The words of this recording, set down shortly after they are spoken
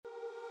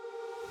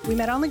We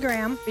met on the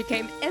gram,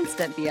 became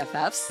instant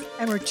BFFs,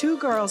 and we're two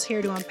girls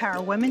here to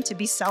empower women to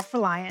be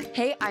self-reliant.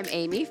 Hey, I'm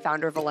Amy,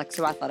 founder of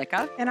Alexo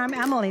Athletica. And I'm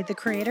Emily, the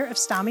creator of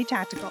Stami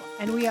Tactical.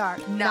 And we are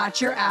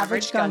Not Your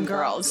Average Gun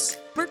Girls.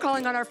 We're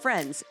calling on our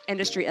friends,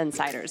 industry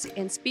insiders,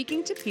 and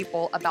speaking to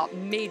people about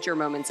major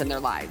moments in their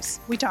lives.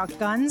 We talk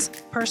guns,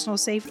 personal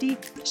safety,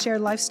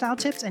 shared lifestyle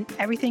tips, and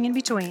everything in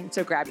between.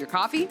 So grab your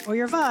coffee Or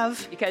your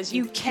VUV. because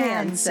you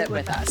can sit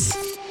with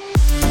us.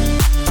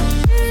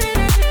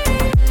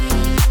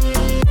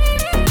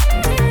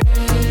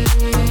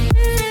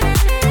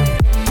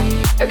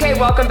 Okay,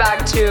 welcome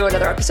back to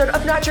another episode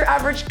of Not Your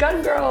Average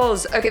Gun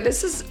Girls. Okay,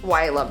 this is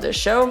why I love this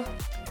show,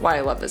 why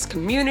I love this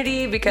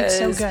community, because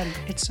It's so good.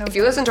 It's so if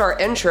you listen to our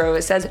intro,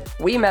 it says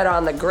we met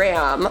on the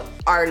gram.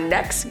 Our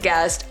next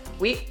guest,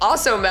 we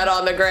also met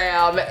on the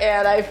gram,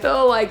 and I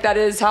feel like that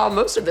is how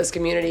most of this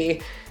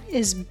community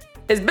is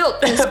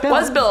built.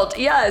 Was built.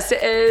 Yes,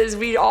 is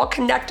we all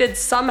connected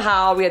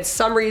somehow. We had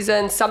some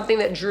reason, something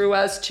that drew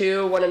us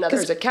to one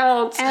another's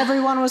accounts.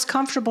 Everyone was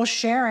comfortable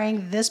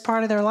sharing this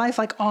part of their life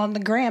like on the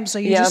gram, so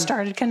you just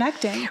started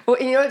connecting. Well,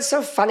 you know, it's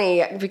so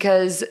funny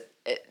because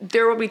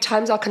there will be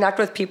times I'll connect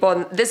with people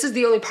and this is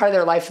the only part of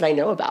their life that I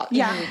know about.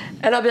 Yeah.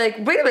 And I'll be like,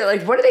 wait a minute,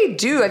 like, what do they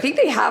do? I think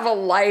they have a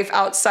life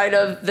outside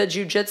of the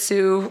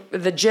jujitsu,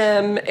 the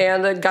gym,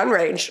 and the gun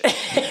range.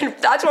 And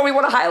that's what we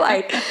want to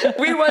highlight.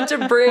 We want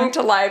to bring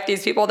to life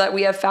these people that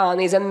we have found,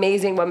 these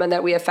amazing women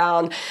that we have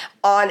found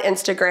on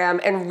Instagram,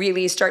 and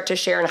really start to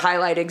share and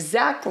highlight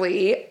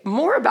exactly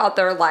more about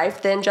their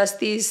life than just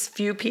these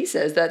few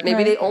pieces that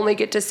maybe they only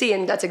get to see.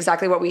 And that's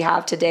exactly what we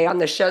have today on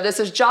the show. This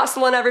is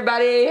Jocelyn,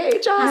 everybody.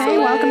 Hey, Jocelyn. Hey,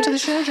 welcome to the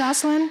show,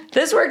 Jocelyn.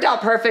 This worked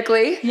out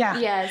perfectly. Yeah.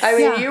 Yes. I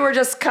mean, you were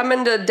just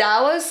coming to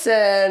Dallas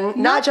and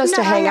not just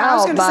to hang out. I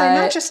was going to but say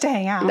not just to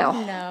hang out.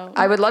 No.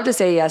 I would love to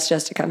say yes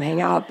just to come hang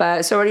out.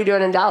 But so what are you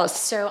doing in Dallas?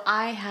 So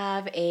I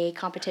have a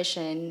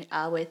competition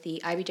with the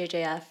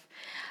IBJJF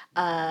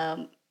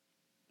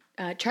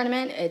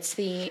tournament. It's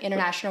the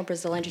International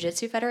Brazilian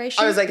Jiu-Jitsu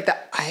Federation. I was like the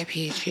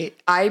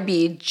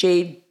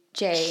IBJJF.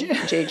 Gotcha.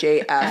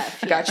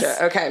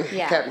 Yes. Okay.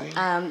 Yeah. Okay.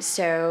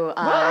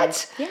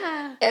 What?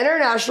 Yeah.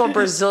 International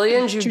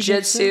Brazilian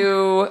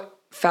Jiu-Jitsu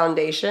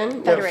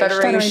Foundation?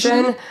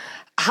 Federation.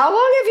 How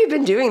long have you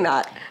been doing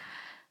that?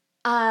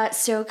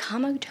 So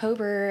come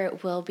October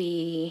will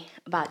be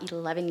about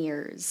 11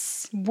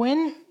 years.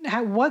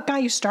 What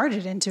got you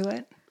started into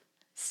it?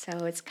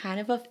 So it's kind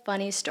of a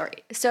funny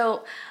story.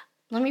 So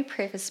let me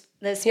preface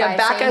this Yeah, by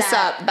back saying us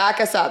that up. Back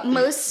us up.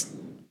 most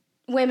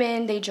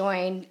women, they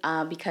join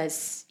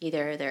because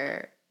either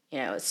their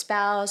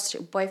spouse,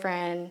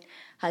 boyfriend,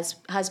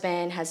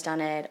 husband has done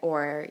it,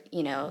 or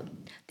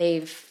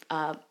they've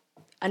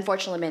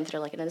unfortunately been through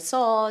like an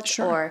assault,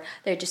 or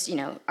they're just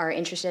are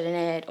interested in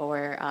it,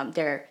 or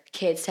their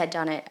kids had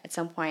done it at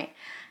some point.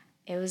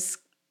 It was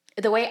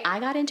the way I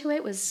got into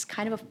it was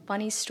kind of a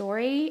funny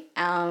story.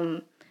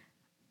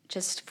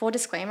 Just full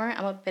disclaimer,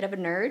 I'm a bit of a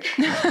nerd.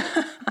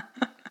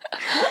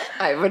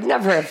 I would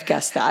never have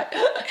guessed that.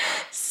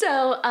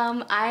 So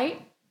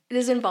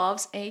this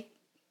involves a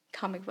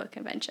comic book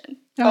convention.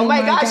 Oh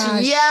my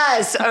gosh,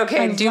 yes.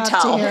 Okay, I'd do love to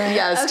tell. hear it.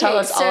 Yes, tell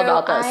us all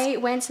about this. I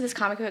went to this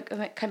comic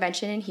book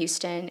convention in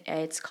Houston.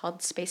 It's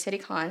called Space City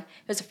Con. It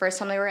was the first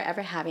time they were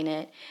ever having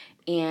it.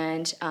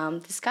 And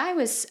this guy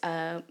was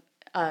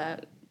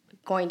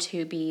going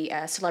to be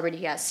a celebrity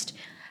guest.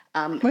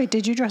 Wait,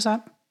 did you dress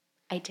up?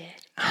 I did.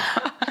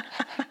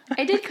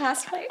 I did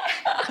cosplay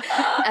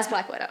as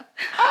Black Widow.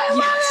 I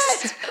love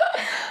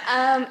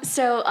it.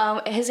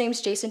 So his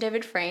name's Jason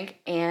David Frank,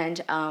 and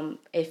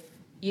if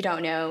you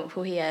don't know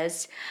who he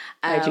is,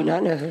 I do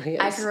not know who he is.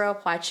 I grew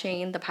up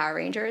watching the Power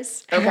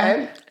Rangers.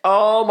 Okay.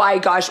 Oh my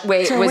gosh.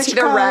 Wait, So was he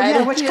the color- red?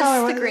 yeah, which He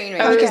color? was the Green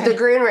Ranger. Oh, he was the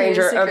Green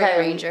Ranger. He was the Okay.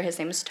 Green Ranger. His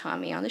name was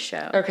Tommy on the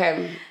show.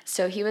 Okay.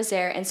 So he was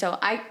there, and so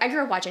I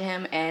grew up watching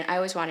him, and I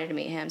always wanted to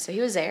meet him. So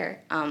he was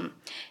there,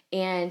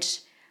 and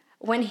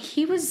when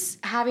he was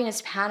having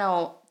his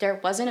panel, there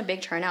wasn't a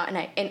big turnout,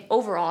 and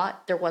overall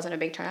there wasn't a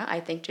big turnout.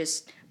 I think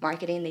just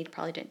marketing, they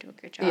probably didn't do a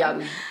good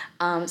job.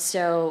 Yeah.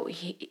 So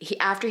he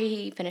after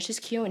he finished his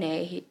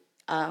Q&A,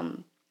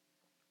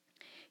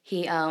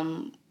 he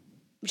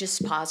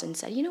just paused and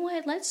said, "You know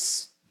what?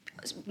 Let's."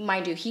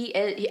 Mind you, he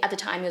at the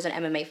time he was an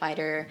MMA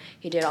fighter.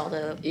 He did all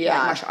the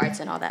martial arts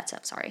and all that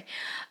stuff. Sorry,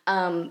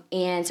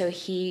 and so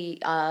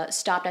he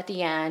stopped at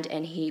the end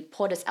and he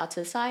pulled us out to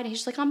the side. And he's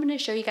just like, "I'm going to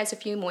show you guys a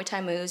few Muay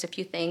Thai moves, a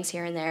few things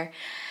here and there."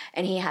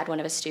 And he had one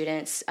of his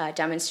students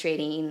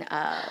demonstrating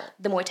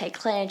the Muay Thai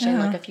clinch and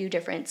like a few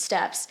different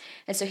steps.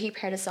 And so he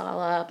paired us all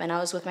up, and I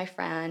was with my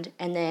friend.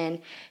 And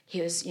then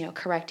he was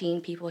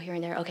correcting people here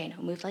and there. Okay, no,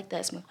 move like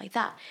this, move like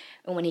that.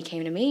 And when he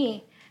came to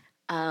me,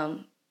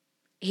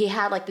 he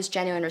had like this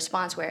genuine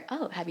response where,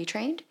 "Oh, have you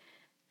trained?"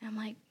 And I'm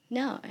like,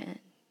 "No." And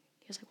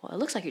he was like, "Well, it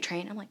looks like you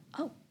trained." I'm like,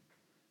 "Oh,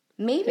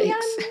 maybe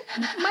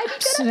I might be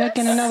good Sick at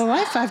in this." another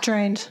life I've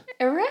trained.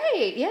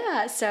 Right,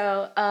 yeah.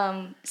 So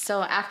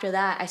after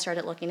that, I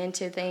started looking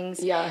into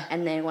things. Yeah.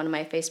 And then one of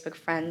my Facebook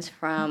friends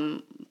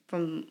from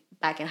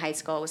back in high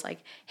school was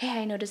like,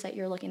 "Hey, I noticed that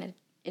you're looking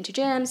into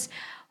gyms.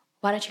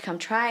 why don't you come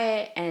try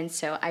it? And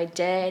so I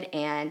did,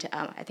 and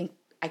I think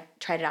I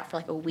tried it out for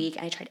like a week,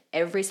 and I tried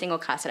every single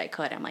class that I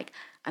could. I'm like,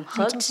 I'm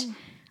hooked. Awesome.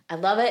 I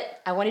love it.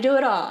 I want to do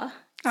it all.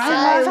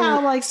 I love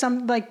how like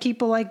some like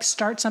people like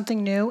start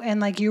something new and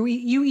like you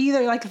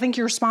either like I think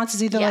your response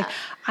is either like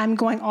I'm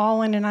going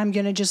all in and I'm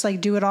gonna just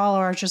like do it all,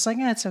 or it's just like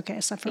it's okay,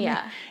 it's not for me.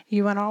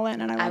 You went all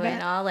in and I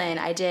went all in.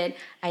 I did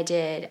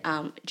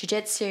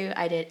jiu-jitsu,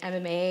 I did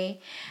MMA,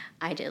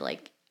 I did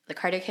like the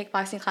cardio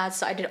kickboxing class.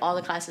 So I did all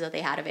the classes that they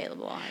had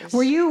available.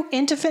 Were you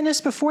into fitness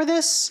before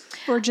this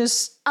or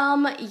just?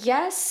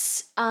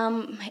 Yes,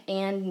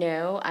 and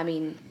no. I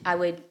mean, I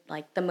would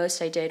like the most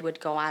I did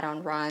would go out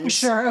on runs.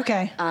 Sure.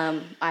 Okay.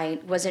 I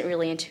wasn't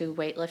really into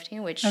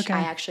weightlifting, which I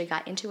actually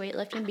got into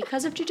weightlifting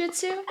because of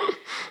jiu-jitsu.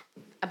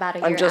 About a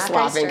year. I'm just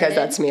laughing because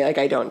that's me. Like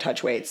I don't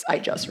touch weights. I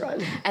just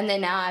run. And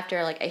then now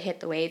after like I hit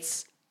the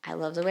weights, I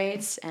love the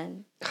weights,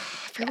 and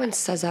everyone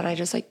says that. I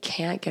just like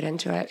can't get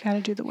into it. Gotta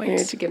do the weights. You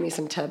need to give me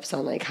some tips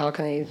on like how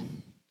can I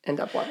end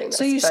up loving this.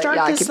 So you start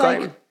this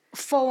like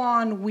full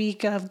on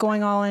week of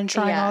going all in,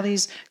 trying all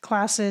these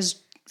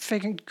classes,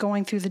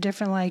 going through the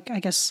different like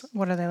I guess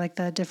what are they like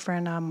the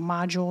different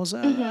modules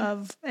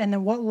of, and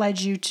then what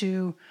led you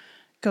to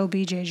go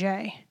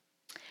BJJ?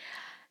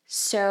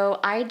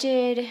 So I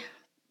did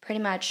pretty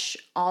much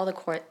all the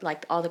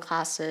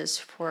classes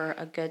for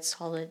a good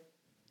solid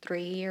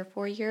 3 or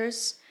 4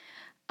 years.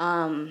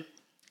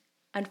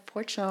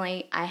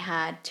 Unfortunately, I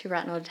had 2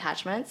 retinal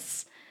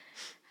detachments.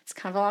 It's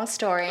kind of a long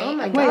story. Oh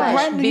my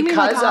gosh.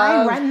 Because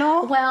of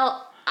retinal?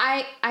 Well,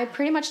 I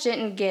pretty much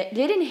didn't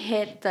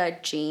hit the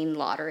gene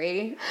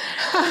lottery.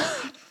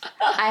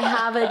 I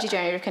have a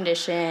degenerative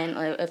condition,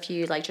 a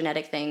few like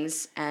genetic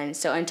things, and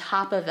so on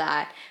top of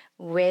that,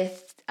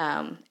 with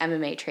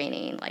MMA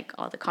training, like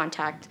all the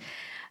contact,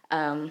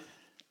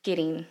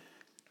 getting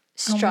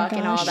struck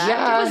and all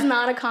that, it was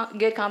not a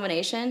good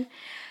combination.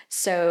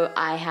 So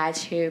I had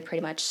to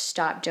pretty much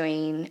stop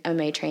doing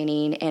MMA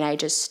training, and I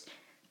just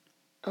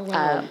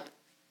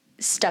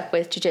stuck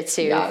with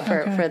jiu-jitsu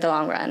for the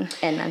long run,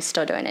 and I'm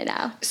still doing it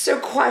now. So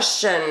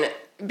question,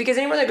 because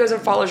anyone that goes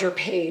and follows your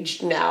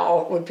page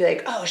now would be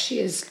like, oh, she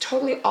is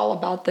totally all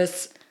about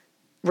this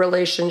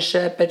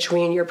relationship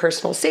between your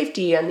personal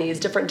safety and these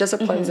different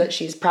disciplines that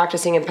she's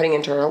practicing and putting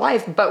into her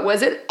life. But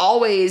was it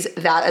always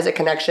that as a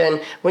connection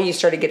when you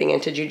started getting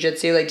into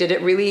jiu-jitsu? Like, did it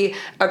really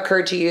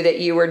occur to you that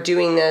you were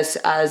doing this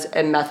as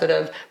a method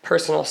of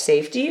personal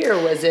safety, or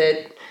was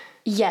it?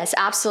 Yes,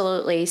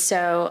 absolutely.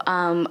 So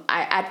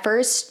at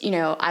first,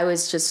 I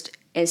was just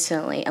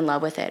instantly in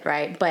love with it,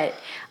 right? But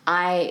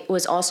I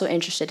was also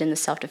interested in the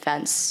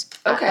self-defense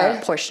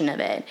portion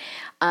of it.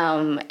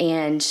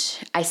 And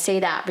I say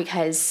that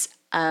because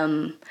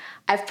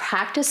I've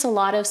practiced a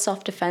lot of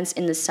self-defense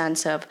in the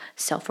sense of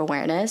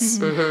self-awareness,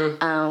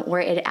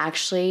 where it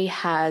actually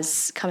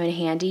has come in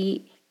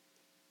handy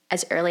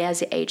as early as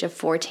the age of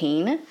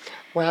 14.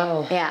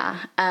 Wow. Yeah.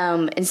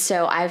 And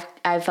so I've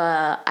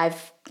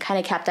kind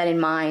of kept that in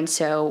mind.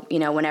 So,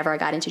 whenever I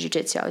got into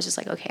jiu-jitsu, I was just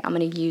like, okay, I'm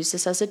going to use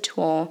this as a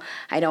tool.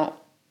 I don't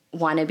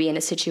want to be in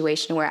a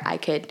situation where I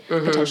could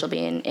potentially be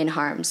in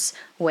harm's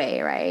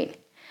way, right?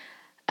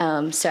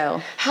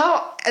 So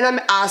how, and I'm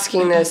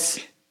asking this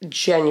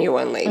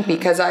genuinely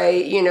because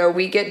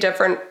we get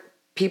different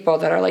people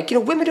that are like,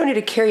 women don't need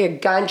to carry a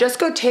gun, just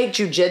go take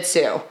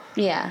jiu-jitsu.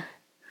 Yeah.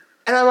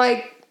 And I'm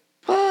like,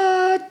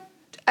 what?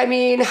 I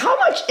mean, how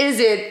much is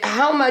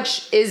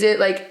it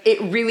like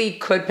it really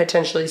could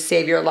potentially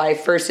save your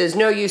life versus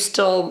no, you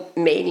still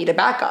may need a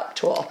backup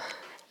tool?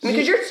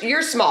 Because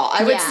you're small.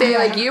 I would say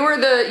like you were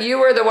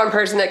the one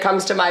person that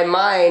comes to my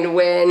mind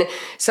when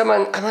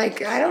someone, I'm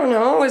like, I don't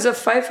know, is a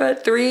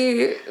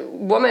 5'3"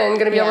 woman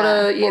going to be able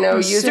to,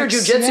 use their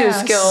jujitsu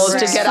skills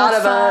to get out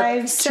of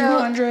a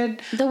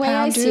 200 the way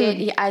I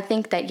see it, I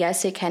think that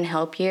yes, it can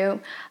help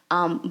you,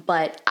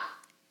 but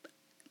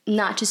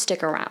not to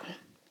stick around.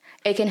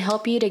 It can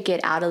help you to get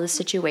out of the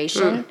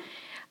situation.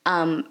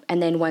 And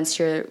then once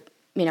you're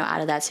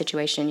out of that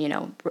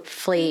situation,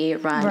 flee,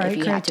 run, if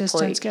you have to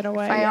pull your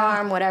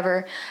firearm,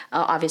 whatever.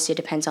 Obviously, it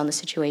depends on the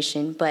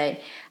situation. But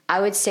I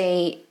would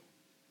say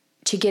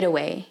to get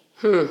away,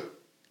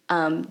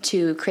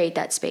 to create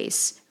that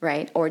space,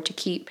 right? Or to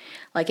keep,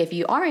 like if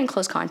you are in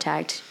close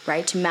contact,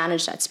 right, to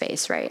manage that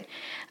space, right?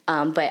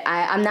 But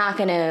I'm not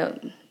going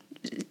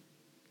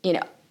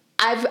to,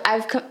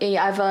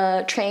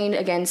 I've trained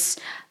against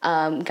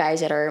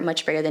guys that are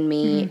much bigger than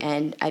me,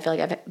 and I feel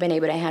like I've been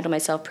able to handle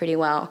myself pretty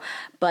well.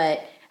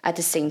 But at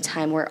the same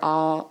time, we're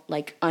all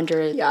like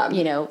under,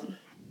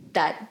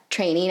 that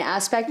training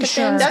aspect of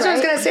things. That's what I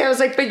was gonna say. I was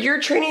like, but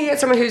you're training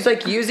against someone who's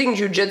like using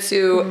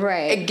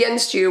jujitsu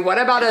against you. What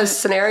about a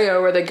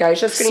scenario where the guy's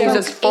just gonna use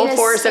his full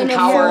force and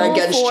power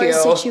against you? In a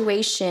full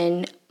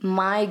situation,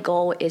 my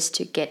goal is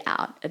to get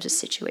out of the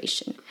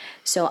situation.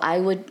 So I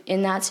would,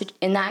 in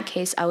that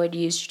case, I would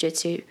use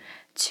jiu-jitsu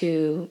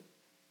to,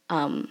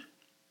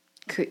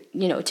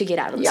 to get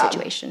out of the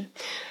situation.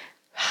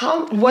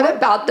 What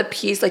about the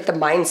piece, like the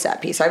mindset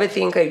piece? I would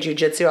think like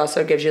jiu-jitsu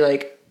also gives you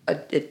like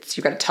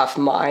you've got a tough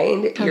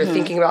mind. You're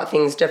thinking about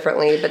things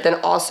differently, but then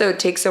also it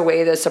takes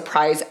away the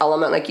surprise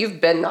element. Like you've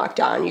been knocked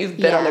down, you've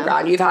been on the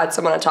ground, you've had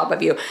someone on top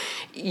of you.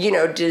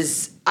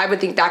 I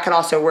would think that could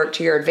also work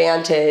to your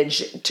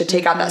advantage to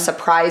take out that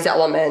surprise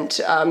element.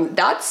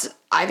 That's,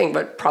 I think,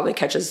 what probably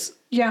catches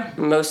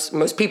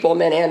most people,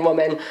 men and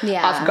women,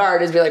 off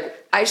guard is be like,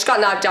 I just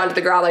got knocked down to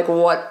the ground. Like,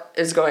 what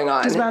is going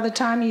on? Because by the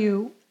time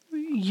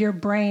your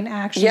brain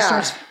actually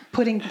starts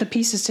putting the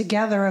pieces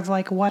together of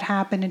like what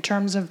happened in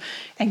terms of,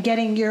 and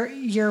getting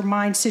your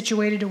mind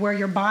situated to where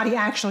your body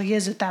actually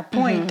is at that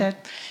point,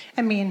 that,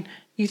 I mean,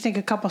 you think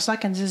a couple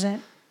seconds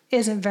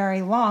isn't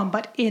very long,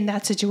 but in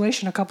that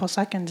situation, a couple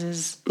seconds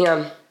is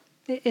a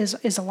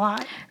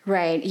lot.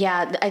 Right.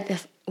 Yeah.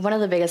 One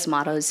of the biggest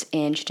mottos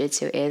in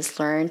jiu-jitsu is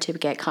learn to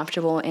get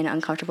comfortable in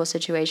uncomfortable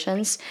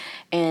situations.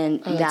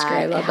 And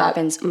that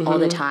happens all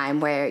the time,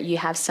 where you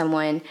have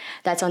someone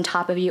that's on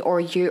top of you,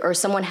 or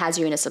someone has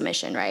you in a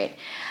submission, right?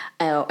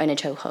 In a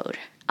chokehold.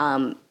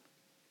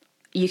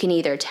 You can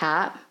either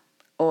tap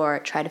or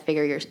try to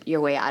figure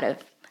your way out of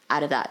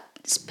that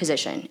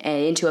position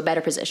and into a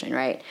better position,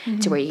 right?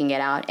 To where you can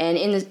get out. And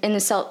in the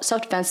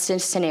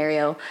self-defense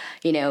scenario,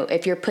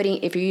 if you're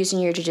using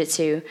your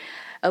jiu-jitsu,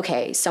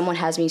 okay, someone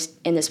has me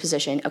in this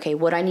position. Okay,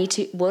 what do I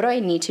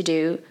need to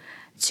do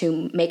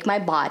to make my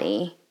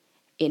body,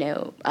 get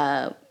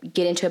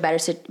into a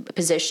better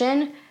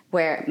position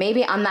where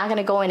maybe I'm not going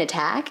to go and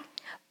attack,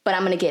 but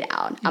I'm going to get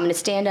out. I'm going to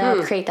stand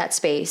up, create that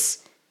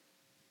space,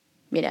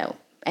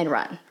 and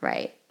run,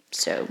 right?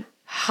 So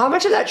how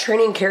much of that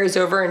training carries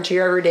over into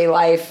your everyday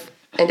life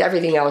and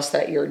everything else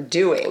that you're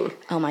doing?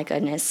 Oh my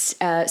goodness.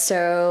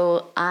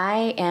 So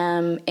I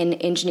am an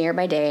engineer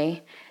by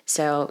day.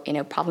 So,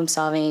 problem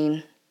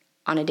solving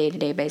on a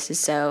day-to-day basis.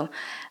 So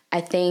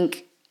I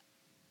think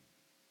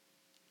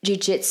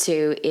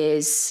jiu-jitsu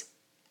is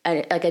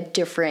a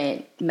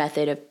different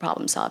method of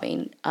problem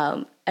solving.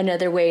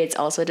 Another way it's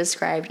also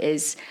described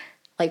is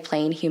like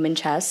playing human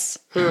chess.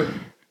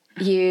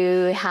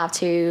 You have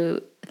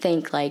to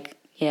think like,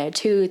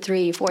 2,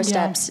 3, 4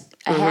 steps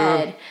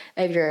ahead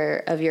of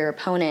your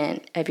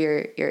opponent, of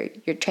your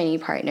training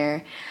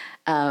partner,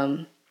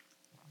 to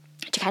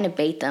kind of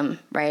bait them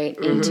right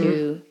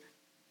into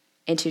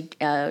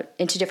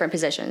different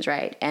positions,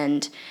 right?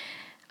 And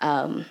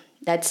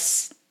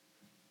that's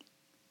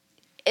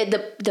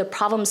the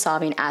problem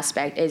solving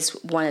aspect is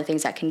one of the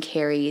things that can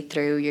carry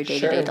through your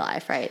day-to-day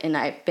life, right? And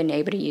I've been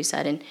able to use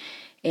that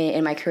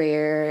in my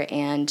career,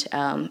 and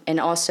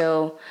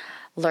also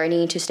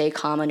learning to stay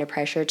calm under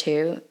pressure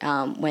too,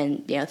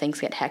 when things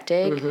get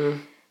hectic.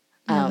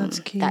 That's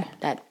key.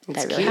 That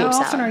really How helps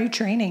often out. are you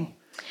training?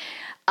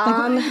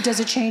 Does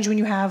it change when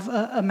you have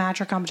a match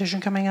or competition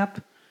coming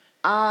up?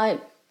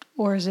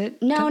 Or is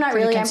it no, not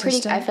really. I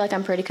consistent? feel like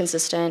I'm pretty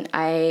consistent.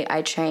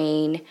 I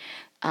train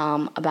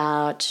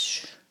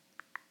about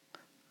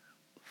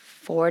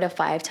 4 to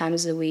 5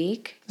 times a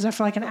week. Is that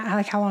for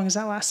how long does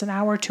that last? An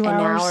hour, 2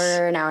 hours?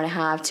 An hour and a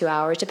half, 2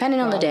 hours, depending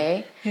on the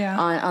day. Yeah.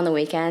 On the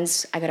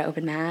weekends, I got an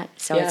open mat,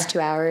 so it's 2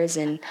 hours,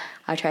 and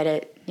I try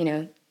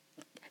to,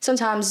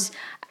 sometimes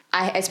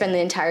I spend the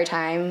entire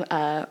time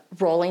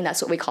rolling.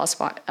 That's what we call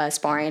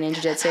sparring in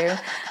jiu-jitsu.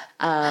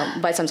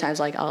 But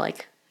sometimes I'll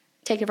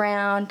take a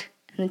round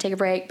and then take a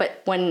break.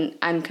 But when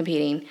I'm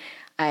competing,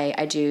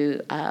 I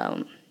do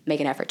make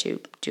an effort to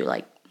do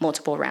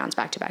multiple rounds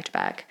back to back to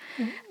back.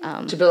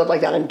 To build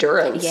up that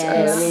endurance.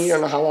 Yes. I mean, you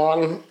don't know how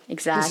long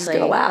this is going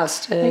to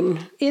last.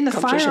 In the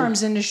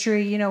firearms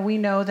industry, we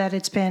know that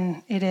it's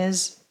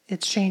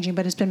changing,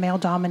 but it's been male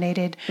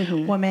dominated.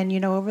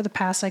 Women, over the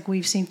past,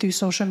 we've seen through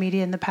social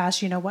media in the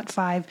past,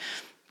 5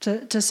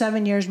 to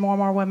 7 years, more and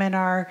more women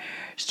are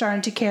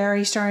starting to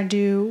carry, starting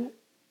to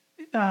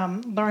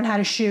learn how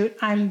to shoot.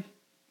 I'm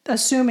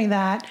assuming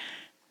that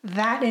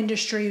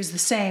industry is the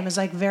same as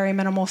very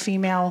minimal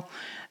female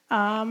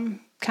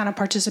kind of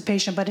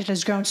participation, but it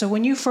has grown. So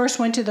when you first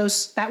went to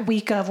that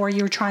week of where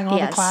you were trying all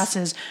the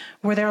classes,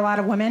 were there a lot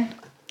of women?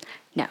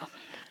 No.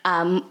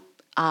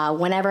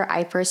 Whenever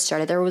I first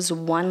started, there was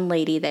one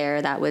lady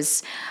there that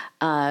was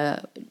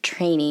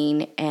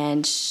training,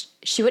 and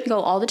she wouldn't go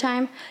all the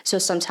time. So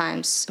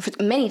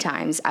many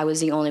times, I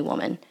was the only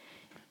woman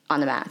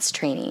on the mats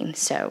training.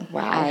 So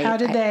wow. How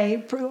did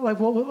they what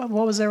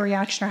was their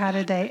reaction,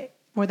 or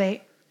were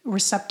they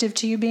receptive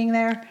to you being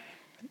there?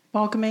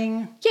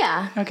 Welcoming?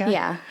 Yeah. Okay.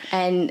 Yeah.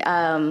 And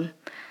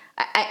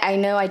I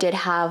know I did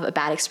have a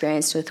bad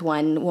experience with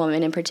one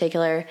woman in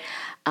particular.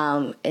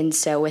 And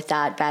so with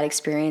that bad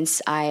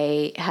experience,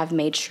 I have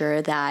made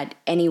sure that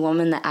any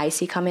woman that I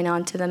see coming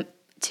on to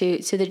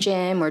the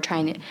gym or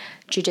trying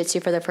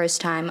jiu-jitsu for the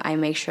first time, I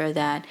make sure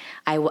that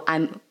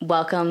I'm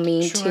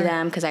welcoming to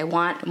them, because I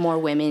want more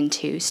women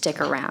to stick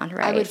around,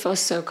 right? I would feel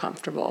so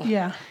comfortable.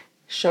 Yeah.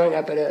 Showing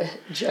up at a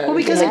gym. Well,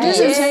 because it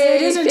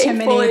is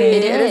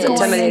intimidating. It is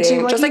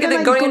intimidating. Just like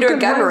going into a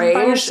gun range.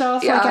 By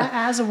yourself,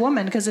 as a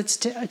woman, because it's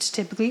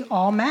typically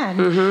all men,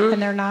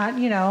 and they're not,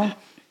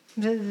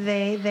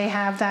 they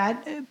have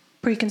that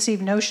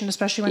preconceived notion,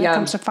 especially when it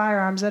comes to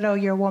firearms, that, oh,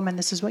 you're a woman,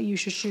 this is what you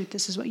should shoot,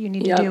 this is what you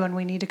need to do, and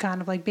we need to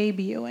kind of like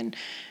baby you. And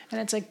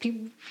it's like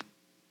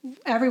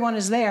everyone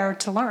is there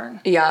to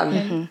learn. Yeah.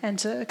 And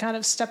to kind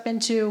of step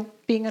into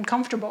being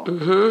uncomfortable.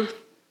 Mm-hmm.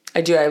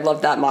 I do. I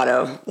love that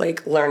motto,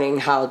 like learning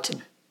how to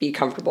be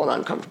comfortable in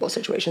uncomfortable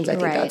situations. I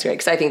think that's great,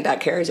 because I think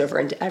that carries over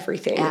into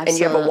everything. Absolutely. And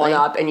you have a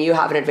one-up, and you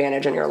have an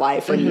advantage in your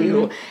life when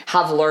you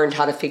have learned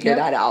how to figure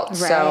that out.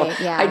 Right. So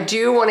I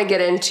do want to get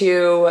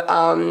into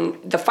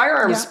the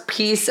firearms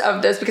piece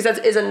of this, because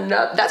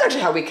that's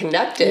actually how we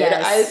connected.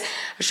 Yes. I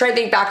was trying to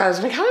think back. I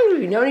was like, how long have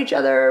we known each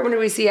other? When did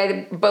we see?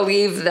 I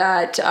believe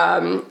that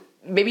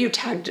maybe you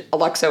tagged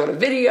Alexa in a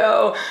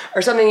video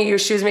or something.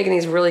 She was making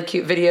these really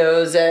cute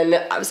videos, and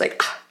I was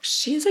like,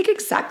 she's like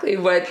exactly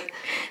what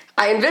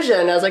I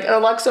envisioned. I was like an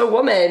Alexa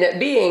woman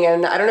being,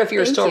 and I don't know if you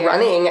were still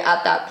running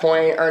at that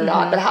point or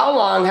not, but how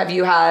long have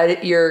you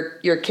had your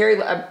carry,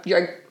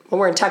 when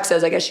we're in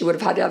Texas, I guess you would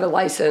have had to have a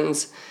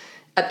license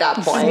at that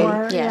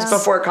point. Yes.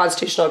 Before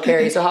constitutional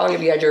carry. So how long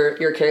have you had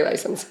your carry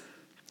license?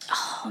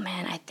 Oh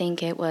man, I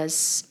think it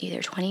was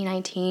either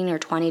 2019 or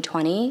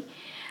 2020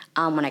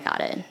 when I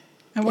got it.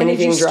 And when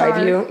anything did you drive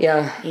start? you?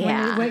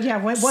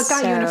 What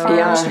got you into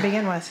firearms to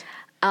begin with?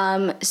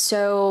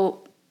 So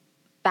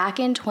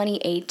back in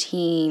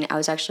 2018, I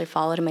was actually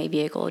followed in my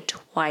vehicle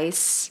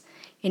twice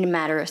in a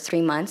matter of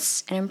 3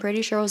 months, and I'm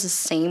pretty sure it was the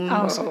same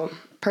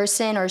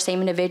person or same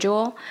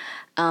individual.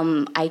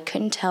 I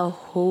couldn't tell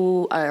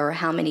who or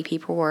how many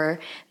people were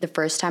the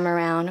first time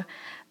around,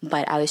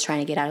 but I was trying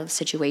to get out of the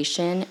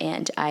situation,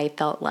 and I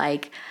felt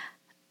like,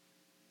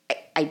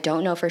 I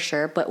don't know for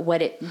sure, but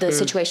what the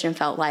situation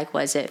felt like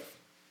was if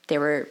they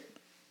were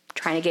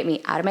trying to get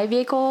me out of my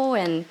vehicle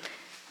and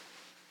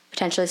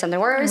potentially something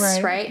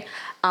worse, right?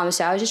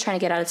 So I was just trying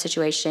to get out of the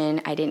situation.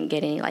 I didn't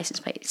get any license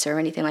plates or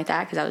anything like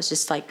that, because I was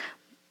just like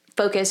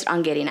focused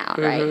on getting out,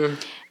 right?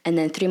 And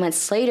then 3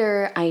 months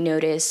later, I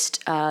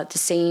noticed the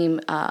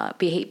same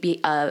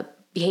driving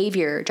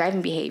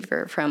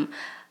behavior from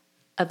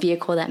a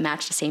vehicle that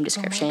matched the same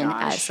description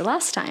as the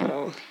last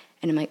time.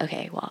 And I'm like,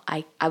 okay, well,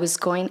 I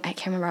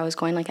can't remember, I was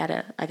going like at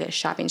a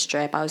shopping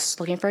strip. I was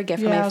looking for a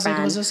gift for my friend.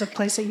 Like, was this a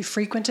place that you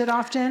frequented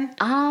often?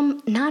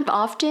 Not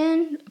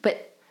often,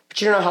 but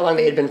you don't know how long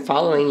they had been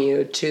following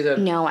you to the...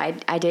 No, I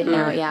didn't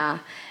know,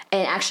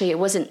 And actually, it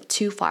wasn't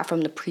too far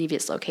from the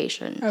previous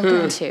location,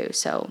 too.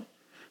 So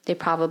they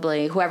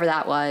probably, whoever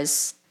that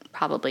was,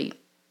 probably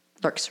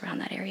lurks around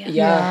that area.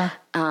 Yeah.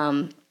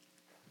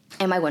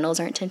 And my windows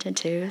aren't tinted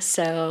too,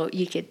 so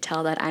you could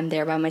tell that I'm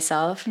there by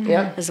myself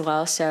as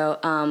well. So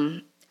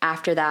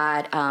after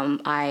that,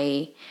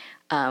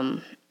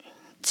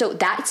 so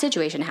that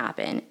situation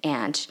happened,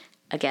 and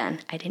again,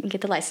 I didn't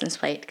get the license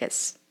plate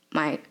because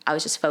I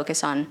was just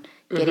focused on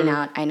getting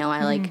out. I know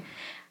I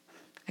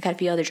got a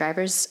few other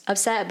drivers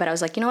upset, but I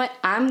was like, you know what?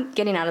 I'm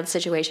getting out of the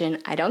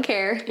situation. I don't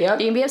care. Yep.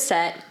 You can be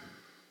upset.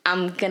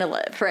 I'm gonna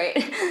live,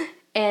 right?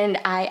 And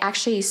I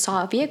actually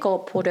saw a vehicle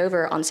pulled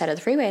over on the side of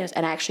the freeway,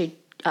 and I actually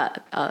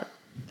a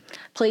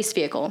police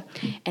vehicle,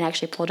 and I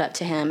actually pulled up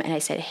to him and I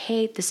said,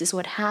 hey, this is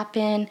what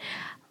happened.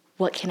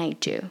 What can I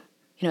do?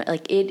 You know,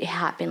 like it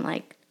happened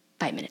like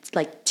 5 minutes,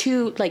 like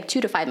 2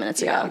 to 5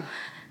 minutes ago.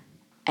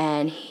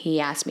 And he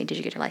asked me, did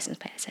you get your license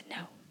plate? I said,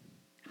 no.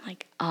 I'm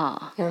like,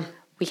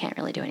 we can't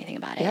really do anything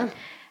about it. Yeah.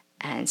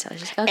 And so I was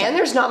just like, okay. And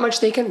there's not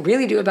much they can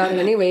really do about it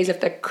anyways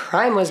if the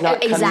crime was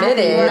not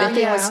committed.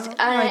 Nothing was...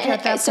 like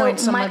at that point,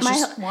 someone's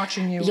just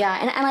watching you. Yeah,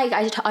 and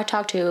I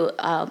talked to...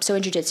 so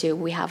in Jiu-Jitsu,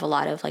 we have a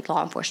lot of like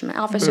law enforcement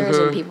officers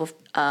and people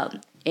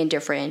in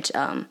different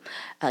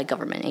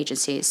government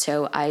agencies.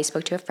 So I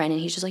spoke to a friend,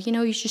 and he's just like,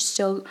 you should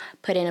still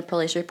put in a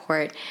police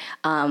report.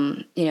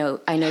 I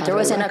know there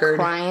wasn't a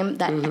crime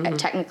that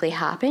technically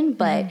happened,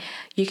 but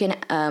you can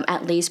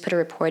at least put a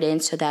report in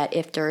so that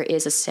if there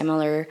is a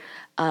similar...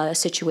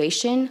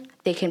 situation,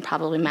 they can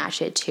probably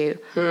match it to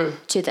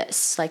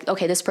this. Like,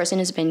 okay, this person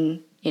has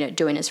been,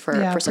 doing this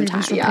for some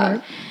time.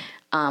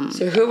 Report.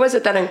 So who was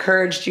it that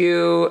encouraged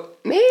you,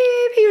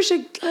 maybe you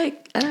should,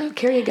 like, I don't know,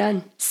 carry a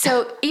gun?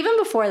 So even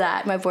before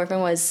that, my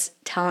boyfriend was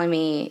telling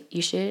me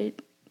you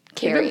should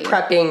carry. He'd been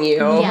prepping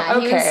you. Yeah.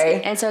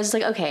 Okay. And so I was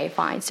like, okay,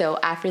 fine. So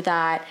after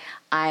that,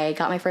 I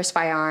got my first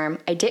firearm.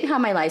 I didn't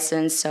have my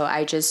license, so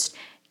I just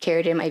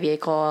carried it in my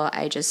vehicle.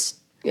 I was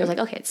like,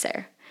 okay, it's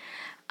there.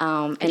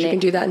 And you can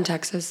do that in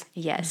Texas.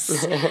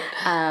 Yes.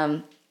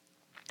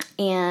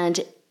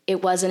 And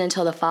it wasn't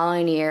until the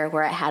following year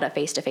where I had a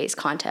face-to-face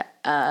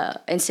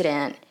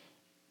incident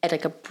at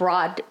like a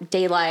broad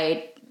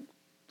daylight,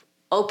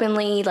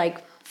 openly,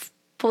 like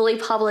fully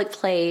public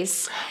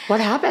place. What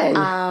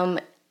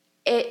happened?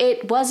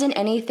 It wasn't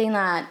anything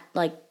that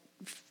like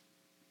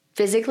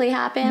physically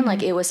happened.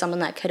 Like it was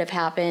something that could have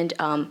happened.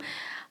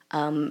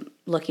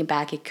 Looking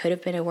back, it could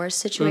have been a worse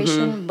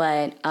situation,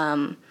 but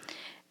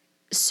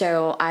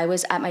so I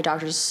was at my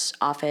doctor's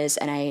office,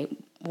 and I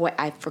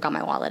forgot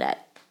my wallet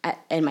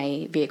in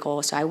my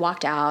vehicle. So I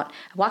walked out,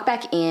 I walked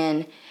back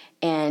in,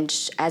 and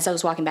as I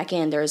was walking back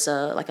in, there's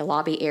a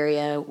lobby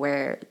area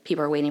where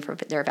people are waiting for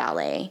their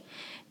valet.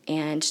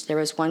 and there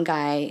was one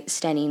guy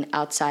standing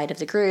outside of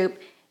the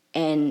group,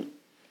 and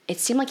it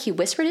seemed like he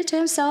whispered it to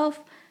himself,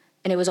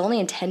 and it was only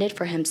intended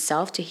for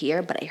himself to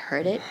hear, but I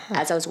heard it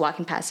as I was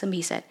walking past him.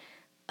 He said,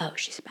 "Oh,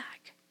 she's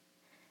back."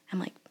 I'm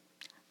like,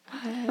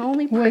 the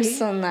only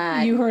person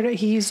that... You heard it,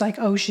 he's like,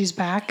 "Oh, she's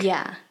back?"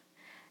 Yeah.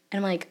 And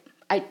I'm like,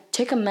 I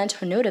took a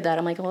mental note of that.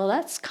 I'm like, well,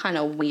 that's kind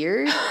of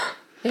weird.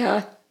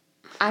 Yeah.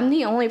 I'm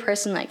the only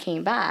person that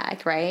came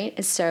back, right?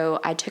 And so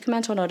I took a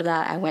mental note of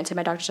that. I went to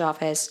my doctor's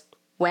office,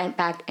 went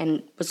back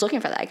and was looking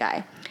for that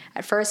guy.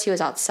 At first, he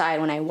was outside.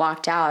 When I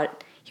walked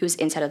out, he was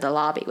inside of the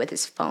lobby with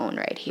his phone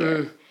right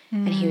here.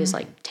 And he was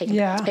like taking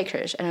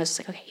pictures. And I was just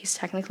like, okay, he's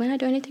technically not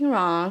doing anything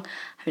wrong.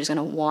 I'm just going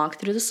to walk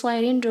through the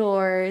sliding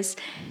doors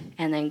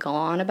and then go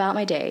on about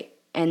my day.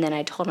 And then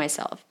I told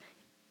myself,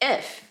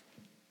 if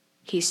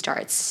he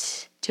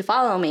starts to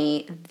follow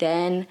me,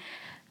 then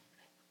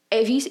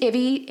if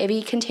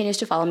he continues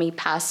to follow me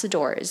past the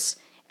doors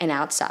and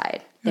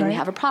outside, then we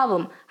have a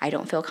problem. I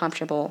don't feel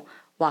comfortable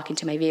walking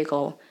to my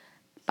vehicle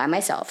by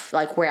myself,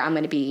 like where I'm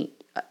going to be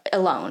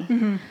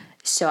alone.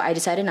 So I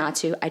decided not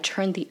to. I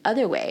turned the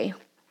other way,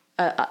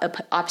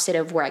 opposite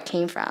of where I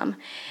came from,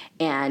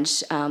 and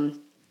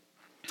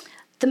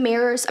the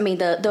mirrors. I mean,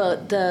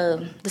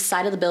 the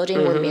side of the building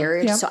were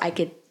mirrored, so I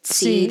could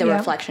see the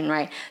reflection,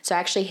 right? So I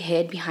actually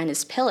hid behind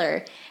this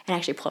pillar and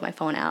actually pulled my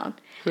phone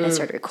out and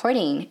started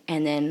recording.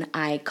 And then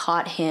I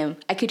caught him.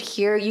 You could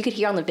hear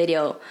on the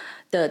video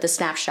the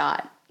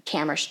snapshot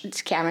camera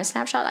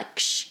snapshot,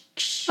 like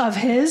of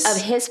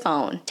his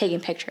phone taking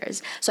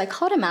pictures. So I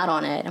called him out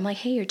on it. I'm like,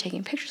 hey, you're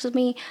taking pictures of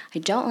me. I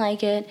don't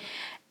like it.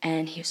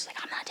 And he was like,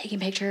 I'm not taking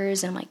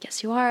pictures. And I'm like,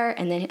 yes, you are.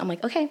 And then I'm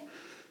like, okay,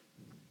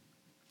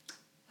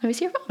 let me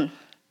see your phone.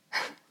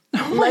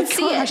 Let's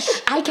see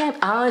it. I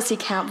honestly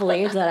can't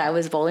believe that I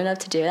was bold enough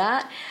to do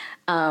that.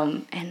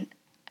 I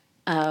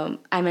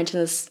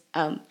mentioned this.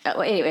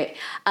 Anyway,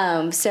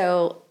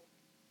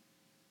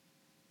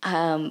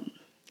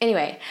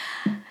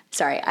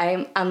 sorry.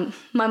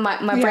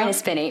 My brain is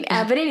spinning.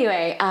 But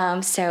anyway,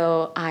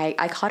 so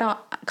I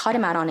caught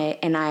him out on it,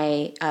 and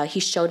he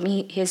showed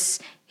me his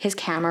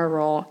camera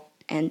roll.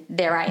 And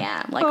there I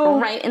am, like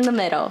right in the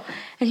middle.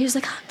 And he was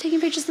like, I'm taking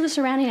pictures of the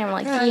surrounding. And I'm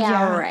like,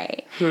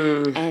 right.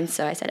 And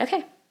so I said,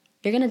 okay,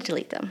 you're going to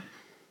delete them.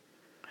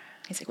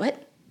 He's like, what?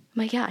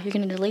 I'm like, yeah, you're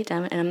going to delete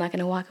them. And I'm not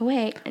going to walk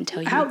away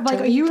until you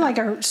are you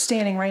are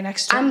standing right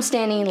next to him? I'm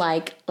standing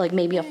like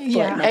maybe a foot next to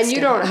him. And you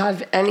don't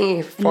have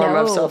any form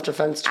of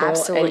self-defense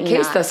tool in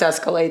case this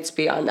escalates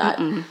beyond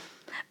that.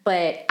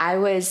 But I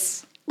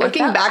was...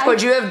 Looking back,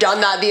 would you have done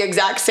that the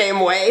exact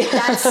same way?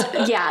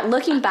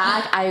 Looking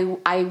back,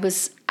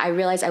 I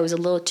realized I was a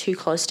little too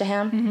close to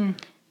him.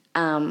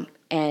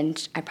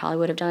 And I probably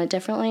would have done it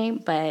differently,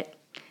 but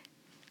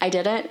I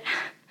didn't.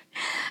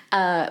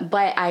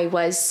 But I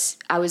was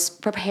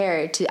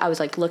prepared to. I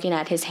was like looking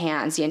at his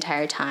hands the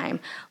entire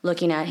time,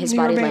 looking at his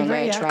body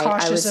language. Right,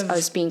 I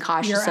was being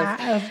cautious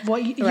of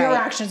what your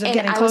actions of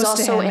getting close to him. And I was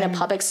also in a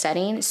public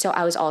setting, so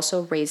I was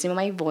also raising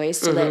my voice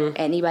so that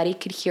anybody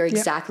could hear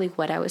exactly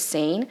what I was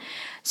saying.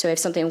 So if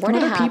something were to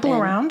happen, were there people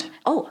around?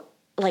 Oh,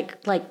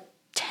 like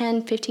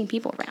 10, 15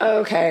 people around.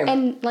 Okay,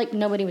 and like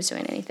nobody was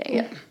doing anything.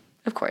 Yeah,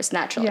 of course,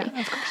 naturally. Yeah,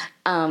 of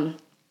course.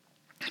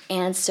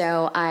 And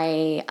so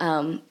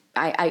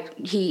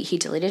he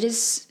deleted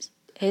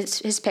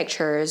his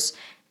pictures,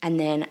 and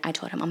then I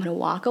told him I'm going to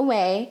walk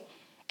away,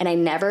 and I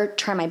never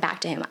turned my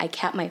back to him. I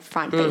kept my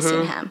front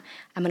facing him.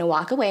 I'm going to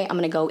walk away. I'm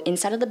going to go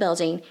inside of the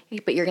building,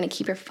 but you're going to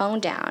keep your phone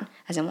down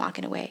as I'm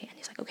walking away. And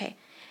he's like, okay.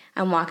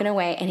 I'm walking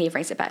away, and he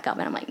brings it back up,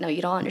 and I'm like, no,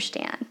 you don't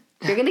understand.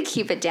 You're going to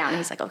keep it down. And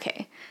he's like,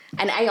 okay.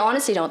 And I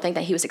honestly don't think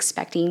that he was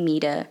expecting me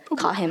to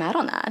call him out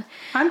on that.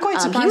 I'm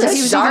quite surprised that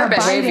he was bizarre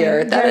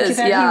behavior. That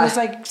he was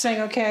like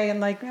saying okay,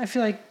 and like I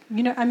feel like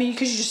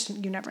because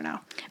you never know.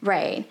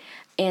 Right.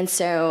 And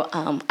so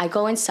I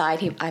go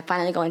inside. I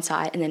finally go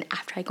inside, and then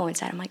after I go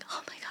inside, I'm like,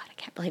 oh my God, I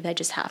can't believe that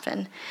just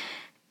happened.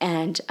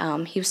 And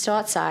he was still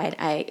outside.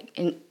 I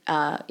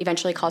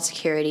eventually called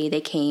security.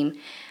 They came.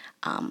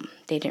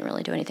 They didn't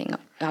really do anything,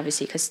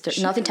 obviously, because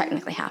nothing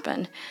technically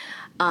happened.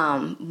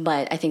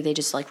 But I think they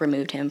just like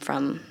removed him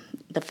from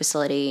the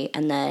facility.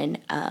 And then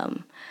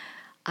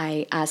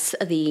I asked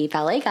the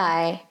valet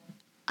guy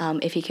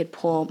if he could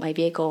pull my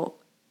vehicle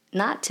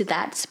not to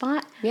that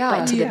spot,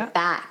 but to the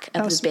back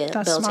of the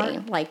building,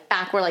 smart. Like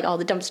back where like all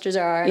the dumpsters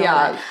are. And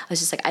all that. I was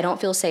just like, I don't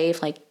feel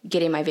safe like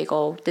getting my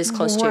vehicle this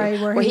close to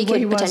where he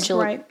could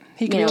potentially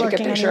take a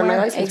picture of my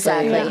license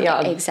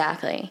plate.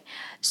 Exactly.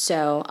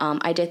 So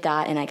I did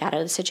that, and I got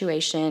out of the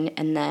situation,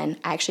 and then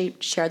I actually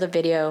shared the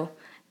video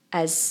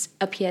as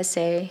a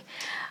PSA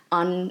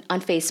on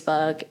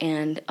Facebook,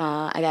 and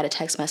I got a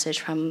text message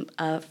from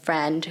a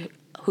friend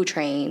who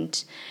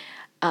trained,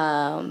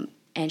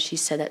 and she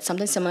said that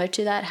something similar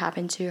to that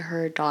happened to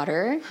her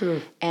daughter,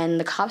 and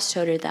the cops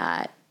told her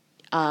that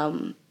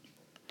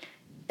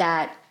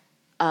that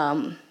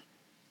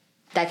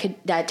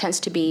tends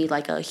to be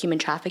like a human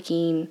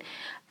trafficking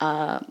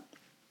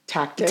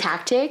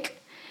tactic.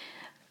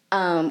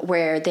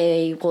 where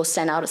they will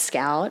send out a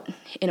scout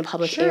in a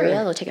public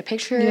area. They'll take a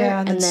picture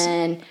and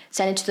then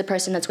send it to the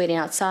person that's waiting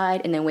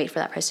outside, and then wait for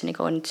that person to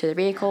go into the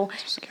vehicle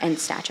and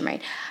snatch them,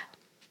 right?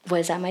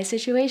 Was that my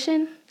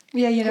situation?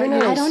 Yeah, I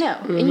don't know.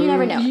 And you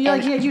never know. He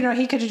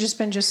could have just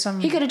been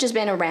He could have just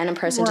been a random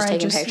person just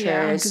taking pictures.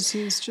 Yeah, because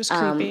he's just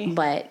creepy.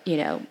 But,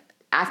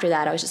 after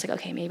that, I was just like,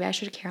 okay, maybe I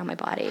should carry on my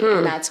body.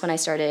 And that's when I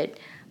started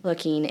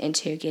looking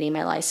into getting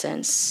my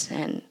license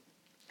and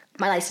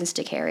my license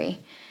to carry.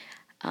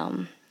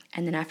 And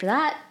then after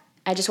that,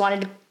 I just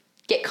wanted to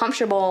get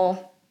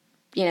comfortable.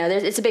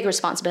 It's a big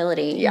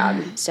responsibility.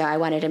 Yeah. So I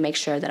wanted to make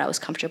sure that I was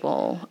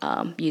comfortable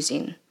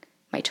youing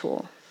my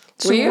tool.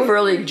 So you've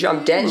really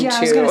jumped into. Yeah,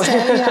 I was going to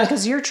say,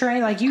 because you're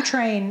trained, you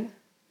train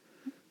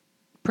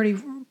pretty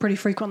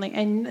frequently,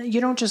 and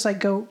you don't just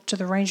go to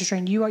the range to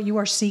train. You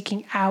are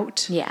seeking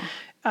out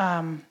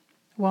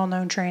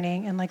well-known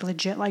training and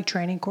legit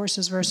training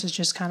courses versus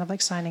just kind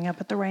of signing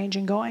up at the range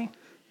and going.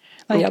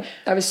 Yep.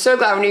 I was so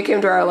glad when you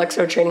came to our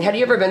Alexo training. Had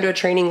you ever been to a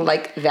training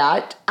like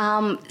that?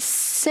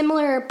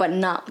 Similar, but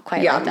not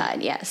quite like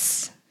that.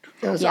 Yes.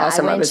 That was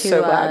awesome. I was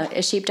so glad.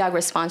 A sheepdog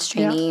response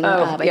training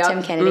by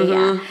Tim Kennedy.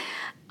 Yeah.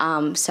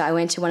 So I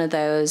went to one of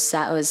those.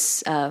 That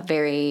was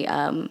very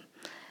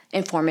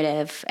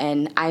informative,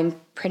 and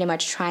I'm pretty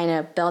much trying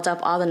to build up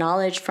all the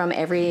knowledge from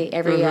every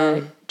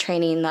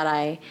training that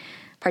I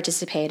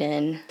participate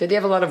in. Did they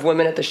have a lot of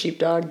women at the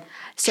sheepdog?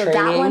 So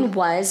training? That one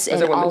was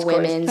an all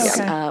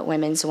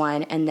women's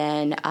one, and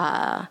then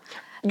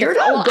you're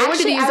not going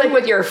to these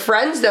with your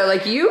friends though.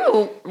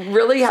 You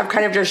really have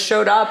kind of just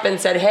showed up and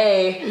said,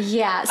 "Hey,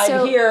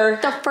 I'm here."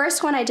 The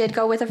first one I did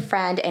go with a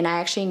friend, and I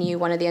actually knew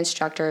one of the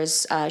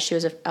instructors. She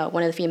was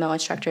one of the female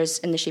instructors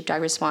in the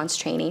sheepdog response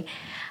training,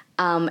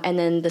 and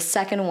then the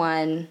second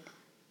one,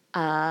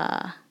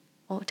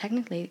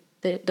 technically.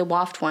 The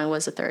WAFT one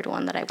was the third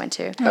one that I went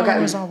to. Okay. It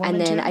was all women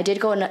and then too. I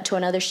did go to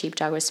another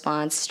sheepdog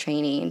response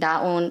training.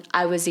 That one,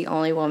 I was the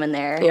only woman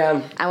there.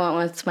 Yeah. I went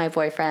with my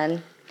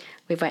boyfriend.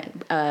 We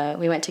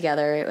went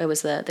together. It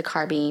was the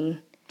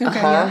carbine.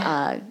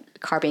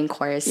 Carbine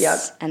course. Yep.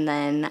 And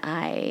then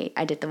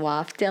I did the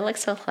WAFT, the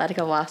Alexa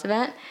Athletica WAFT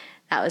event.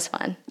 That was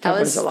fun. That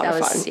was a lot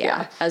of fun.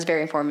 Yeah. That was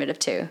very informative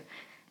too.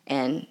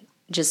 And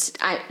just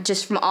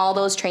from all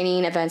those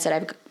training events that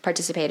I've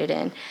participated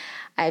in,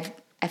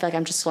 I feel like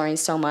I'm just learning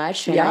so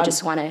much, and I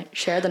just want to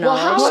share the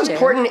knowledge. Well, how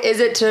important is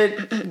it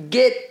to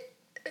get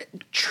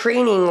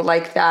training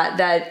like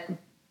that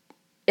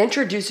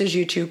introduces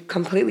you to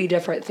completely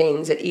different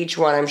things at each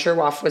one? I'm sure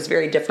WAF was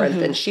very different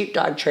than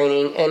sheepdog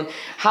training. And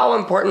how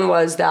important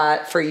was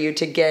that for you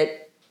to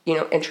get,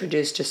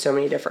 introduced to so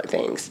many different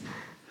things?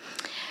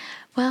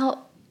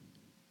 Well,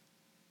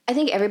 I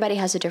think everybody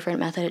has a different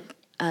method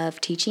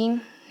of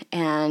teaching.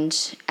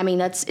 And I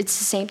mean, it's the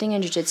same thing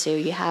in jiu-jitsu.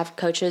 You have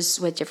coaches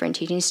with different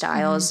teaching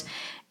styles,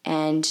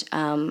 and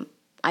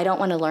I don't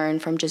want to learn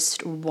from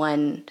just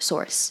one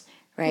source,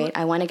 right?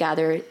 I want to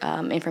gather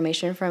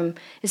information from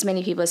as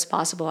many people as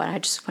possible, and I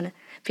just want to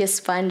be a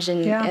sponge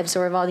and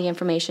absorb all the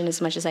information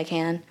as much as I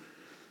can.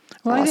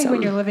 Well, I think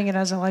when you're living it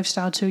as a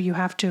lifestyle too, you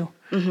have to.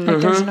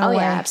 There's no way.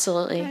 Yeah,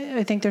 absolutely.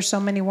 I think there's so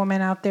many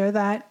women out there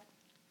that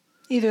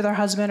either their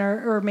husband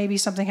or maybe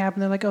something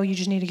happened. They're like, oh, you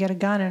just need to get a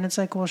gun. And it's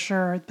like, well,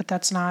 sure, but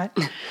that's not,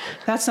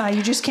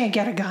 you just can't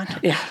get a gun.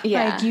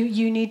 Yeah.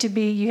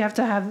 You have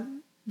to have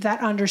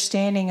that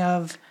understanding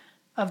of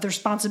the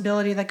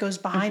responsibility that goes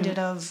behind it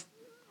of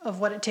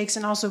what it takes,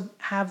 and also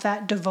have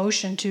that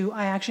devotion to,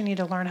 I actually need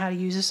to learn how to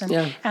use this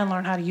and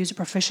learn how to use it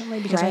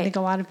proficiently, because I think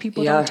a lot of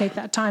people don't take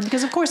that time,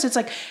 because of course it's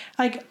like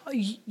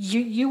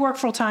you work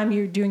full time,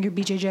 you're doing your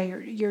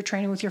BJJ, you're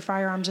training with your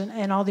firearms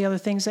and all the other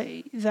things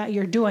that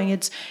you're doing.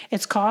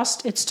 It's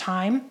cost, it's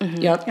time.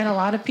 And a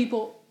lot of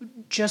people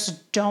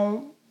just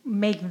don't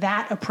make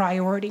that a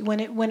priority when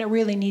it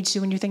really needs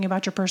to, when you're thinking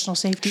about your personal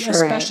safety,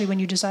 especially when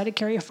you decide to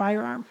carry a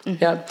firearm.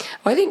 Yeah.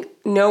 Well, I think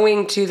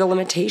knowing to the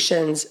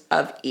limitations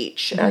of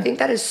each, and I think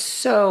that is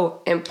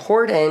so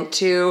important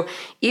to,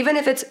 even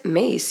if it's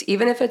mace,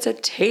 even if it's a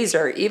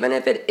taser, even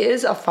if it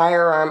is a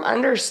firearm,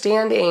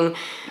 understanding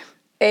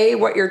A,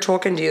 what your tool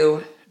can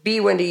do,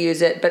 B, when to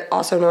use it, but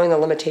also knowing the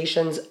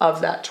limitations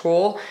of that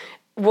tool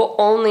will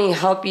only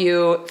help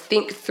you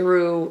think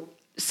through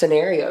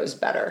scenarios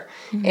better.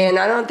 And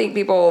I don't think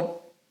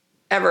people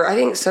ever, I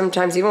think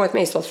sometimes even with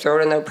mace, they'll throw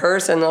it in their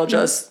purse and they'll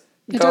just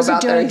go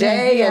about their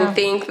day and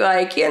think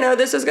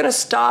this is going to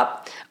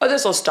stop. Oh,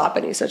 this will stop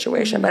any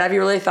situation. But have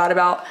you really thought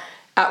about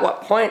at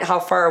what point, how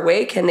far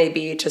away can they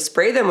be to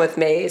spray them with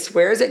mace?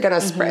 Where is it going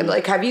to spread?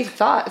 Have you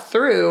thought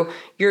through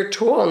your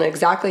tool and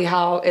exactly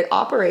how it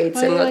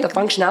operates and what the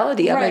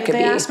functionality of it could be?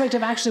 The aspect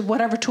of actually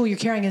whatever tool you're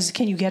carrying is,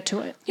 can you get to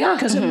it? Yeah.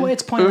 Because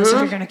it's pointless if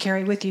you're going to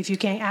carry it with you if you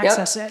can't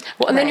access it.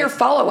 Well, and then your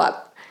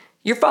follow-up.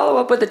 Your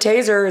follow-up with the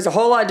taser is a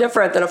whole lot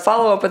different than a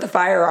follow-up with a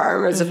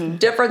firearm. It's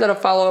different than a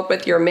follow-up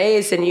with your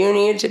mace, and you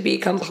need to be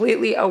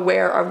completely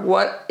aware of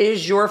what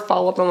is your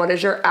follow-up and what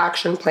is your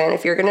action plan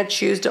if you're going to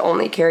choose to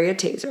only carry a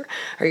taser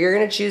or you're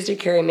going to choose to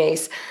carry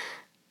mace.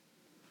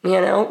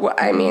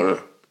 I mean,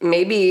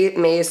 maybe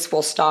mace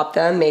will stop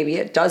them. Maybe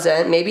it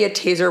doesn't. Maybe a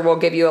taser will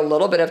give you a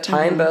little bit of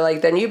time, but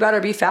like, then you better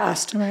be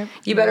fast. Right.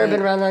 You better have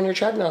been running on your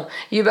treadmill.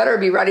 You better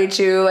be ready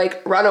to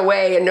like run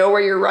away and know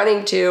where you're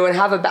running to and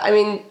have I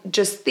mean,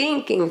 just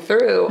thinking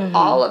through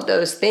all of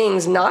those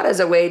things, not as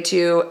a way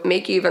to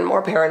make you even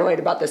more paranoid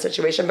about the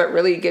situation, but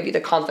really give you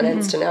the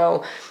confidence to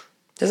know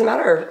doesn't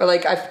matter. Or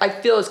like, I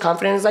feel as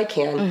confident as I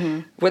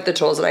can with the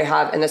tools that I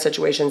have and the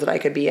situations that I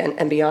could be in.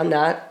 And beyond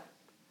that,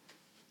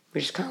 we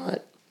just kind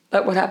of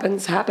let what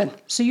happens happen.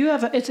 So you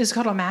have it's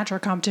called a match or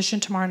competition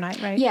tomorrow night,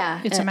 right?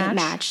 Yeah, it's a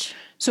match.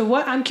 So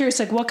I'm curious,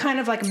 like, what kind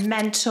of like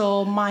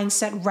mental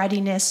mindset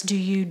readiness do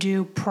you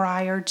do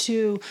prior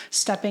to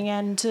stepping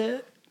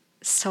into?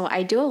 So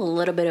I do a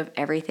little bit of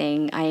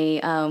everything.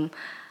 I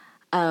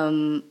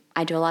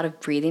do a lot of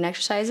breathing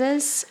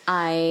exercises.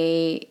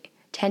 I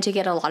tend to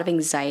get a lot of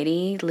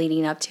anxiety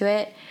leading up to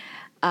it.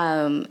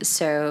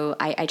 So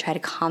I try to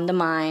calm the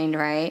mind,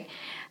 right?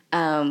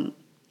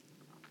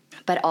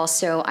 But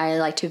also I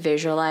like to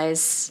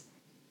visualize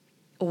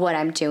what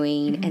I'm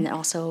doing and then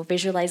also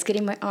visualize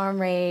getting my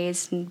arm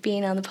raised and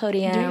being on the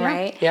podium,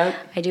 right? Yeah.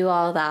 I do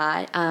all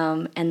that.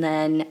 And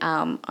then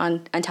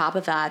on top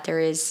of that, there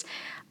is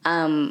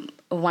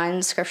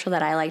one scripture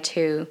that I like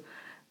to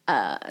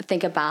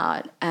think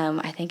about.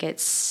 I think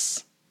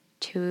it's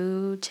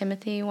 2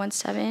 Timothy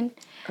 1:7.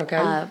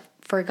 Okay.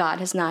 For God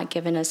has not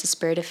given us a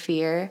spirit of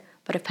fear,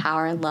 but of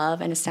power and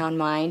love and a sound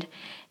mind.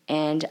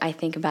 And I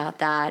think about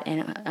that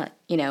and,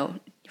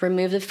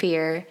 remove the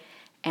fear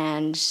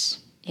and,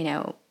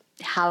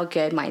 have a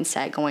good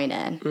mindset going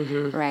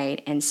in,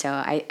 right? And so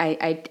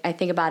I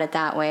think about it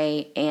that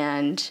way.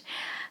 And,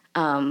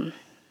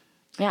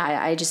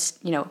 I just,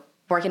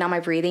 working on my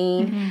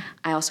breathing.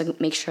 I also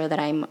make sure that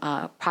I'm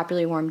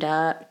properly warmed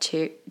up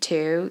too,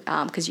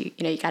 because you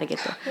got to get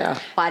the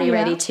body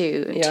ready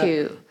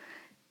to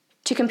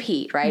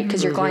compete, right?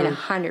 Because you're going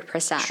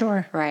 100%.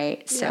 Sure.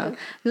 Right? So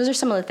those are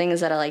some of the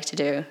things that I like to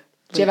do.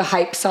 Do you have a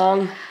hype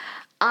song?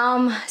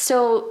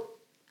 So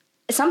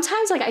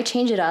sometimes like I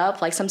change it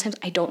up. Like sometimes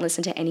I don't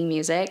listen to any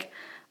music,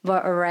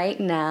 but right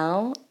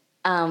now,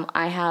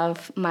 I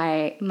have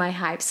my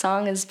hype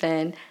song has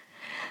been,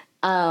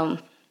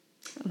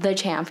 The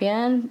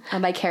Champion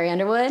by Carrie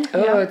Underwood.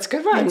 Oh, it's a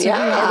good one. It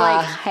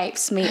like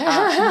hypes me up.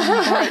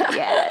 I'm like,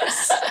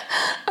 yes.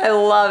 I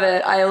love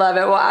it.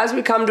 Well, as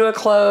we come to a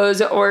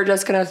close, we're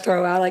just going to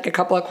throw out like a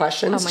couple of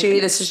questions to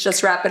you. This is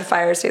just rapid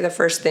fire. Say the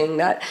first thing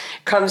that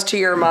comes to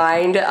your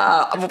mind.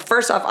 Well,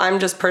 first off, I'm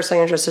just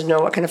personally interested to know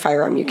what kind of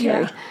firearm you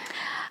carry.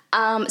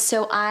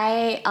 So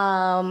I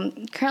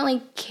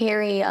currently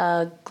carry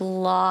a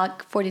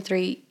Glock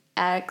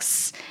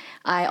 43X.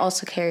 I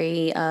also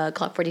carry a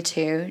Glock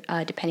 42,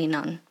 depending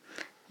on,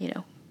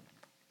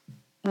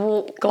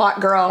 Glock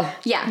girl.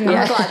 Yeah, I'm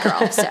a Glock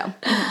girl, so.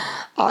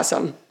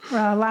 Awesome.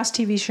 Last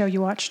TV show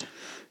you watched?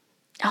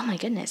 Oh my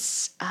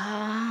goodness.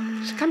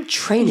 I'm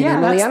training,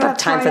 Emily. I don't have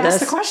time for this.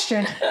 That's the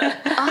question.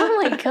 Oh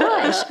my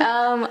gosh.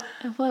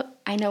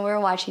 I know we're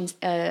watching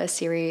a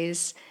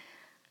series.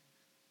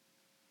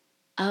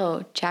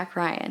 Oh, Jack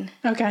Ryan.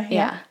 Okay.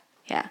 Yeah.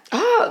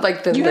 Oh,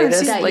 like the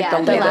latest?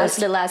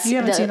 The last. You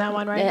haven't seen that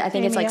one, right? I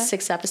think it's like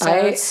 6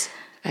 episodes.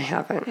 I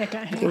haven't. Okay.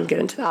 I can get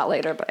into that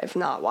later, but I've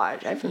not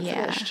watched. I haven't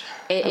finished.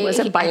 I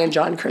wasn't buying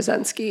John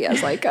Krasinski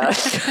as like a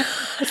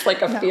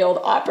field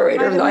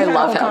operator. I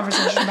love him.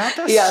 Conversation about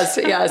this. Yes.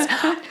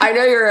 I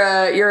know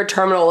you're a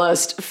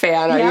Terminalist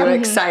fan. Are you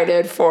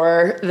excited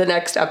for the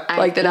next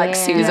next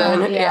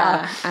season?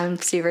 Yeah. I'm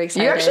super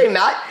excited. You actually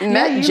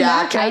met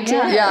Jack. I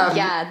did.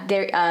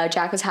 Yeah.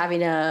 Jack was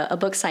having a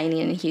book signing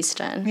in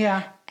Houston.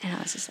 Yeah. And I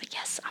was just like,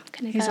 yes, I'm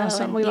going to go. He's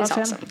awesome. We love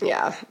him.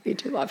 Yeah, we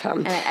do love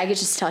him. And I could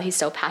just tell he's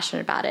so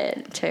passionate about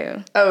it,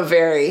 too. Oh,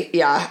 very.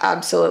 Yeah,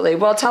 absolutely.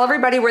 Well, tell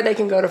everybody where they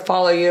can go to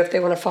follow you if they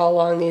want to follow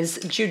along these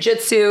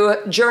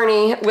jiu-jitsu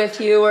journey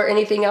with you or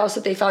anything else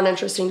that they found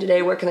interesting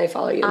today. Where can they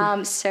follow you?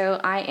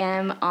 So I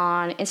am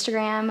on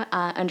Instagram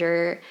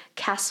under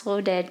Castillo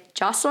de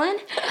Jocelyn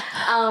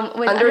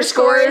with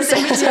underscores. So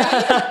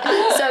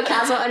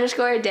Castle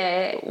 _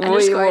 de _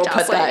 we will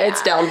Jocelyn. put that.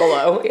 It's down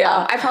below.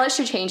 Yeah. I probably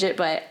should change it,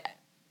 but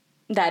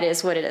that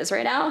is what it is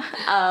right now.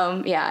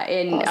 Awesome.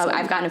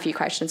 I've gotten a few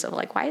questions of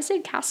like, why is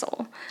it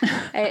Castle?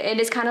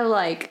 It is kind of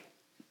like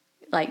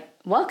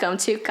welcome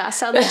to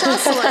Casa de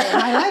Jocelyn.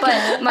 I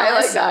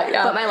like that.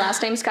 Yeah. But my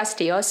last name's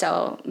Castillo,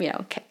 so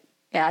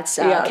it's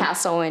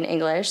Castle in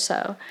English.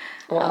 So.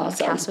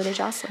 Awesome. Castillo de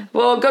Jocelyn.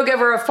 Well, go give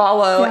her a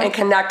follow and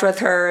connect with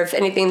her. If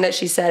anything that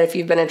she said, if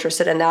you've been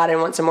interested in that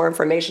and want some more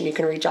information, you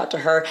can reach out to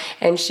her.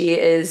 And she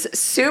is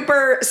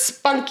super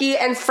spunky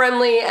and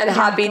friendly and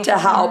happy to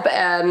help.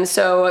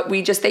 So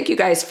we just thank you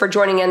guys for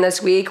joining in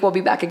this week. We'll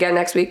be back again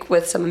next week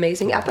with some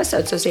amazing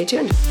episodes, so stay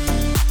tuned.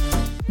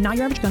 Not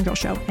Your Average Gun Girl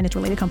Show and its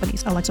related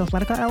companies, Alexo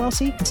Athletica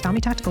LLC and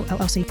Stami Tactical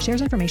LLC,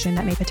 shares information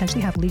that may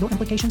potentially have legal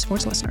implications for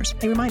its listeners.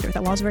 A reminder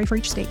that laws vary for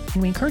each state,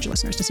 and we encourage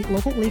listeners to seek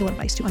local legal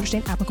advice to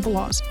understand applicable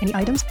laws. Any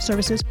items,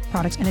 services,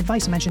 products, and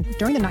advice mentioned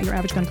during the Not Your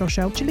Average Gun Girl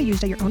Show should be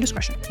used at your own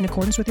discretion in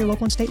accordance with your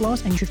local and state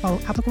laws, and you should follow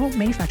applicable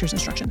manufacturer's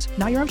instructions.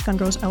 Not Your Average Gun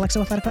Girls,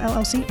 Alexo Athletica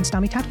LLC, and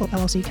Stami Tactical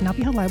LLC cannot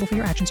be held liable for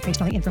your actions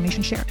based on the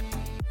information shared.